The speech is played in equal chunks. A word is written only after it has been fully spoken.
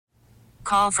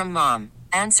call from mom.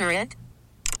 Answer it.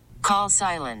 Call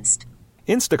silenced.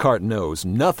 Instacart knows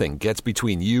nothing gets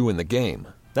between you and the game.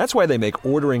 That's why they make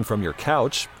ordering from your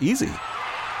couch easy.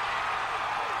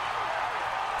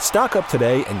 Stock up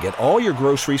today and get all your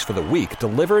groceries for the week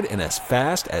delivered in as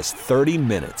fast as 30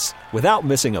 minutes without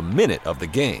missing a minute of the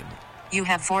game. You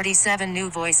have 47 new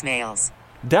voicemails.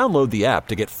 Download the app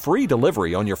to get free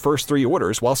delivery on your first 3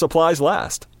 orders while supplies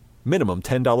last. Minimum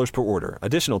 $10 per order.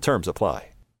 Additional terms apply.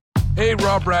 Hey,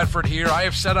 Rob Bradford here. I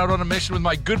have set out on a mission with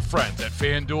my good friends at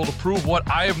FanDuel to prove what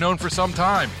I have known for some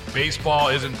time. Baseball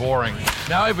isn't boring.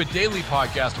 Now I have a daily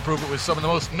podcast to prove it with some of the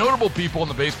most notable people in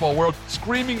the baseball world,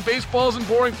 screaming baseball isn't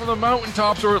boring from the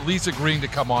mountaintops, or at least agreeing to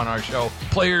come on our show.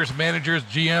 Players, managers,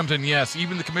 GMs, and yes,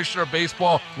 even the commissioner of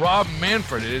baseball, Rob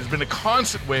Manfred. It has been a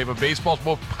constant wave of baseball's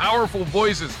most powerful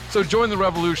voices. So join the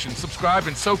revolution. Subscribe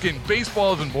and soak in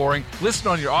Baseball Isn't Boring. Listen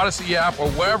on your Odyssey app or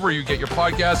wherever you get your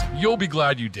podcasts. You'll be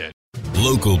glad you did.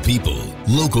 Local people,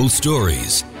 local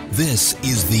stories. This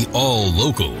is the All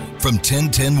Local from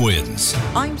 1010 Wins.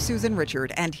 I'm Susan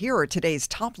Richard, and here are today's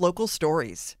top local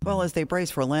stories. Well, as they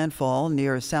brace for landfall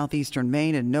near southeastern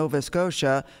Maine and Nova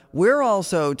Scotia, we're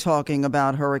also talking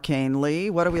about Hurricane Lee.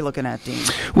 What are we looking at, Dean?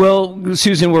 Well,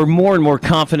 Susan, we're more and more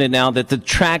confident now that the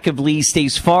track of Lee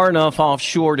stays far enough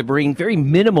offshore to bring very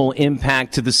minimal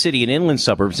impact to the city and inland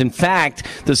suburbs. In fact,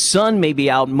 the sun may be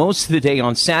out most of the day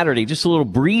on Saturday, just a little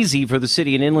breezy for the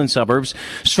city and inland suburbs.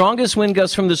 Strongest wind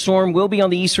gusts from the storm will be on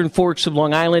the eastern forks of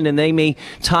Long Island, and they may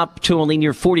top to only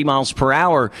near 40 miles per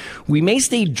hour. We may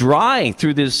stay dry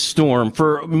through this storm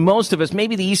for most of us.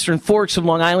 Maybe the eastern forks of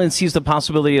Long Island sees the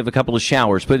possibility of a couple of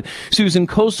showers. But, Susan,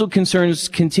 coastal concerns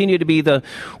continue to be the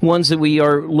ones that we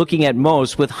are looking at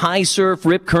most, with high surf,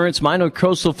 rip currents, minor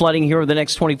coastal flooding here over the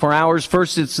next 24 hours.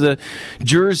 First, it's the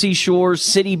Jersey Shore,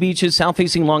 city beaches,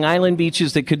 south-facing Long Island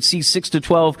beaches that could see 6 to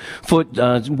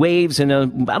 12-foot waves and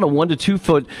about a 1 to 2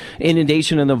 foot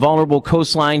inundation in the vulnerable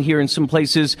coastline here in some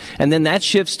places. And then that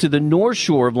shifts to the north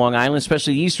shore of Long Island,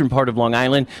 especially the eastern part of Long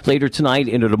Island, later tonight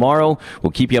into tomorrow.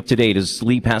 We'll keep you up to date as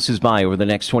Lee passes by over the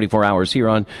next 24 hours here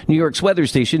on New York's weather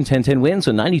station, 1010 Winds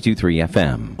on 92.3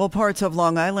 FM. Well, parts of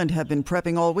Long Island have been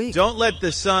prepping all week. Don't let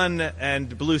the sun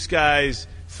and blue skies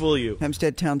fool you.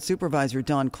 Hempstead Town Supervisor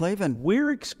Don Clavin.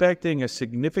 We're expecting a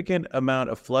significant amount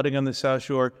of flooding on the South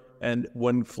Shore, and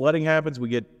when flooding happens, we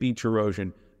get beach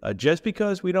erosion. Just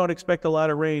because we don't expect a lot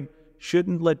of rain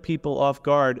shouldn't let people off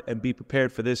guard and be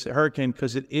prepared for this hurricane,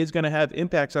 because it is going to have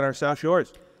impacts on our South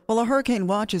Shores. Well, a hurricane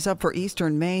watch is up for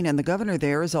eastern Maine, and the governor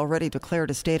there has already declared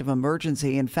a state of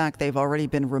emergency. In fact, they've already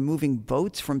been removing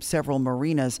boats from several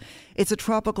marinas. It's a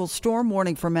tropical storm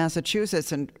warning for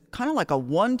Massachusetts, and kind of like a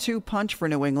 1-2 punch for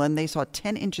New England. They saw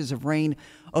 10 inches of rain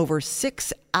over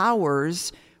 6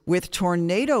 hours, with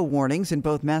tornado warnings in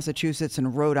both Massachusetts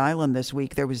and Rhode Island this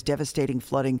week. There was devastating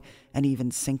flooding and even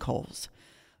sinkholes.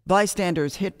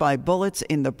 Bystanders hit by bullets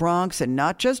in the Bronx, and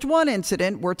not just one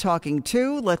incident. We're talking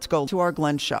two. Let's go to our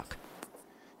Glenn Schuck.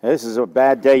 This is a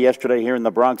bad day yesterday here in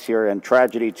the Bronx here, and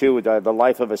tragedy, too. The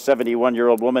life of a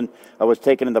 71-year-old woman was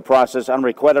taken in the process.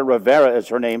 Enriqueta Rivera is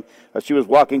her name. She was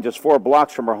walking just 4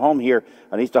 blocks from her home here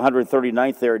on East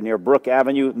 139th there near Brook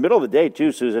Avenue. Middle of the day,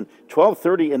 too, Susan.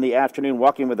 12:30 in the afternoon,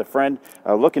 walking with a friend,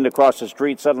 looking to cross the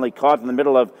street, suddenly caught in the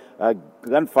middle of a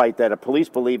gunfight that police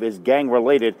believe is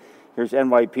gang-related. Here's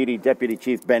NYPD Deputy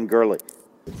Chief Ben Gurley.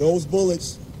 Those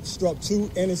bullets struck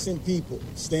 2 innocent people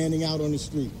standing out on the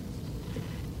street.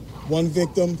 One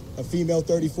victim, a female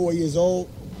 34 years old,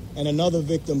 and another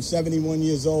victim, 71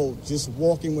 years old, just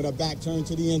walking with her back turned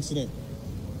to the incident,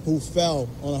 who fell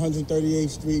on 138th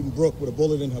Street in Brook with a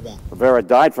bullet in her back. Rivera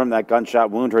died from that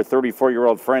gunshot wound. Her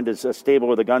 34-year-old friend is stable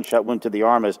with a gunshot wound to the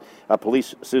arm as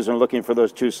police, Susan, are looking for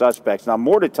those 2 suspects. Now,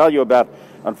 more to tell you about,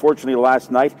 unfortunately,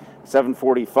 last night,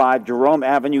 745 Jerome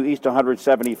Avenue, East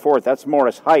 174th. That's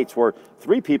Morris Heights, where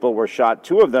 3 people were shot.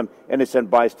 2 of them, innocent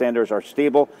bystanders, are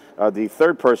stable. The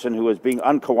third person, who is being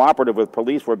uncooperative with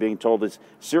police, we're being told, is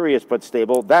serious but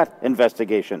stable. That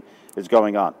investigation is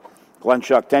going on. Glenn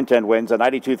Schuck, 1010 Winds on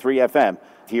 92.3 FM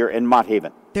here in Mott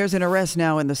Haven. There's an arrest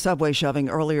now in the subway shoving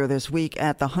earlier this week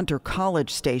at the Hunter College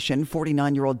station.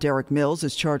 49-year-old Derek Mills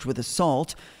is charged with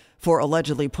assault for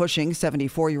allegedly pushing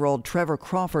 74-year-old Trevor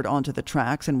Crawford onto the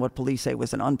tracks in what police say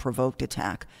was an unprovoked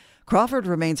attack. Crawford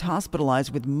remains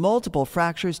hospitalized with multiple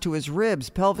fractures to his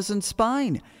ribs, pelvis, and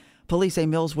spine. Police say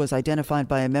Mills was identified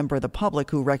by a member of the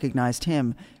public who recognized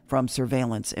him from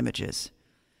surveillance images.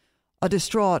 A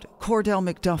distraught Cordell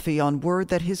McDuffie on word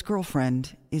that his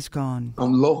girlfriend is gone.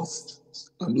 I'm lost.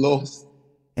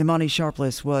 Imani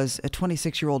Sharpless was a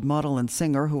 26-year-old model and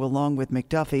singer who, along with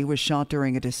McDuffie, was shot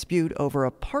during a dispute over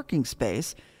a parking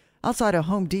space outside a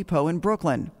Home Depot in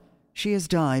Brooklyn. She has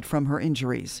died from her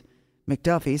injuries.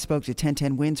 McDuffie spoke to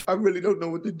 1010 Wins. I really don't know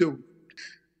what to do.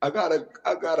 I gotta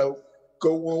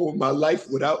go on with my life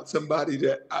without somebody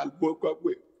that I woke up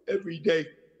with every day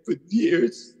for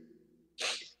years.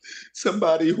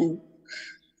 Somebody who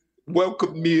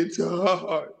welcomed me into her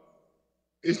heart,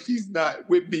 and she's not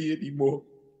with me anymore.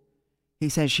 He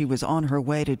says she was on her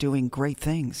way to doing great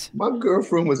things. My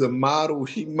girlfriend was a model.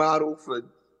 She modeled for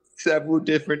several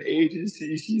different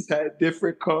agencies. She's had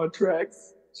different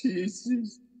contracts. She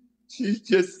sings. She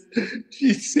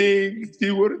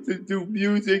wanted to do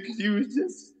music.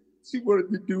 She wanted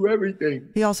to do everything.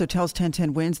 He also tells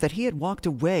 1010 Wins that he had walked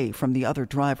away from the other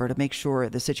driver to make sure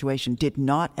the situation did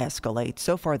not escalate.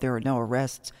 So far, there are no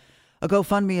arrests. A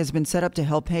GoFundMe has been set up to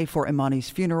help pay for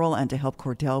Imani's funeral and to help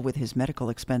Cordell with his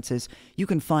medical expenses. You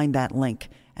can find that link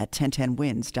at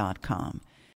 1010wins.com.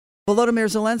 Volodymyr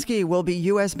Zelensky will be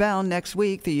U.S. bound next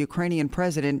week. The Ukrainian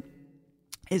president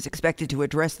is expected to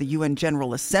address the UN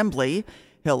General Assembly.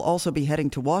 He'll also be heading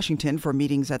to Washington for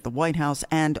meetings at the White House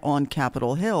and on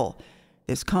Capitol Hill.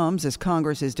 This comes as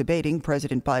Congress is debating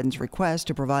President Biden's request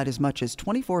to provide as much as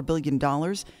 $24 billion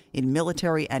in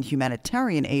military and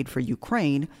humanitarian aid for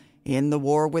Ukraine in the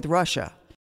war with Russia.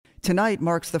 Tonight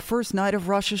marks the first night of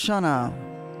Rosh Hashanah,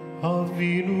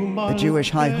 the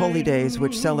Jewish high holy days,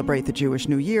 which celebrate the Jewish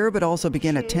New Year, but also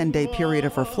begin a 10-day period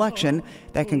of reflection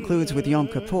that concludes with Yom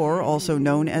Kippur, also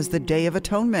known as the Day of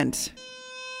Atonement.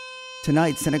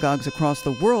 Tonight, synagogues across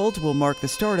the world will mark the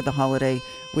start of the holiday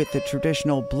with the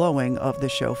traditional blowing of the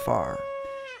shofar.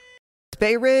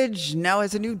 Bay Ridge now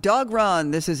has a new dog run.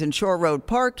 This is in Shore Road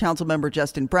Park. Councilmember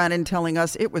Justin Brannan telling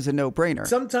us it was a no-brainer.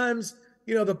 Sometimes,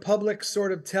 the public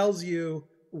sort of tells you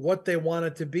what they want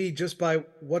it to be just by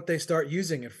what they start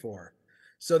using it for.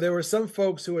 So there were some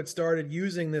folks who had started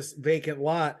using this vacant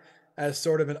lot as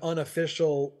sort of an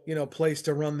unofficial, place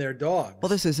to run their dogs. Well,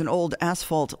 this is an old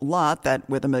asphalt lot that,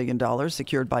 with $1 million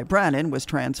secured by Brannan, was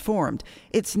transformed.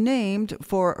 It's named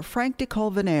for Frank de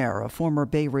Colvenaire, a former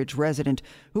Bay Ridge resident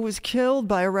who was killed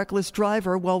by a reckless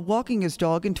driver while walking his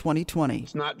dog in 2020.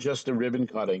 It's not just a ribbon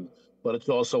cutting, but it's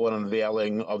also an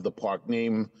unveiling of the park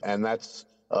name, and that's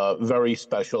very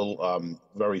special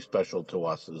to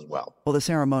us as well. Well, the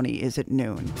ceremony is at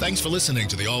noon. Thanks for listening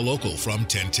to the All Local from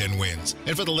 1010 Wins.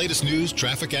 And for the latest news,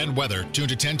 traffic, and weather, tune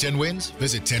to 1010 Wins,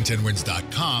 visit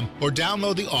 1010wins.com, or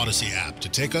download the Odyssey app to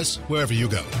take us wherever you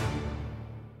go.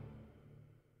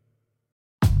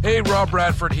 Hey, Rob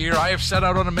Bradford here. I have set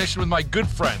out on a mission with my good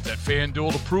friends at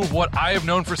FanDuel to prove what I have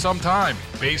known for some time.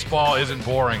 Baseball isn't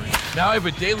boring. Now I have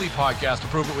a daily podcast to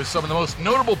prove it with some of the most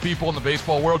notable people in the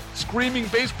baseball world, screaming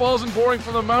baseball isn't boring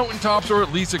from the mountaintops, or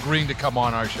at least agreeing to come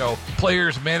on our show.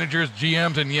 Players, managers,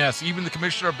 GMs, and yes, even the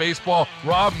commissioner of baseball,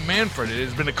 Rob Manfred. It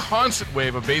has been a constant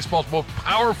wave of baseball's most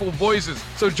powerful voices.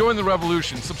 So join the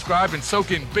revolution. Subscribe and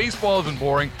soak in Baseball Isn't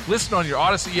Boring. Listen on your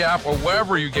Odyssey app or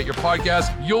wherever you get your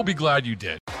podcasts. You'll be glad you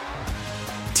did.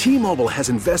 T-Mobile has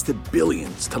invested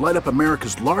billions to light up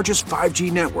America's largest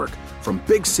 5G network, from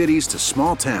big cities to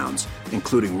small towns,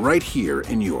 including right here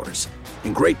in yours.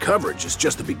 And great coverage is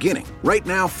just the beginning. Right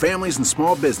now, families and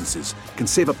small businesses can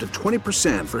save up to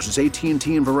 20% versus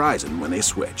AT&T and Verizon when they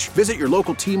switch. Visit your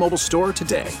local T-Mobile store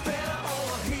today.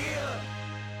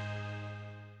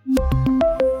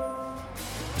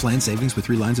 Plan savings with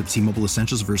 3 lines of T-Mobile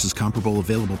Essentials versus comparable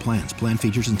available plans. Plan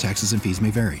features and taxes and fees may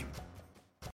vary.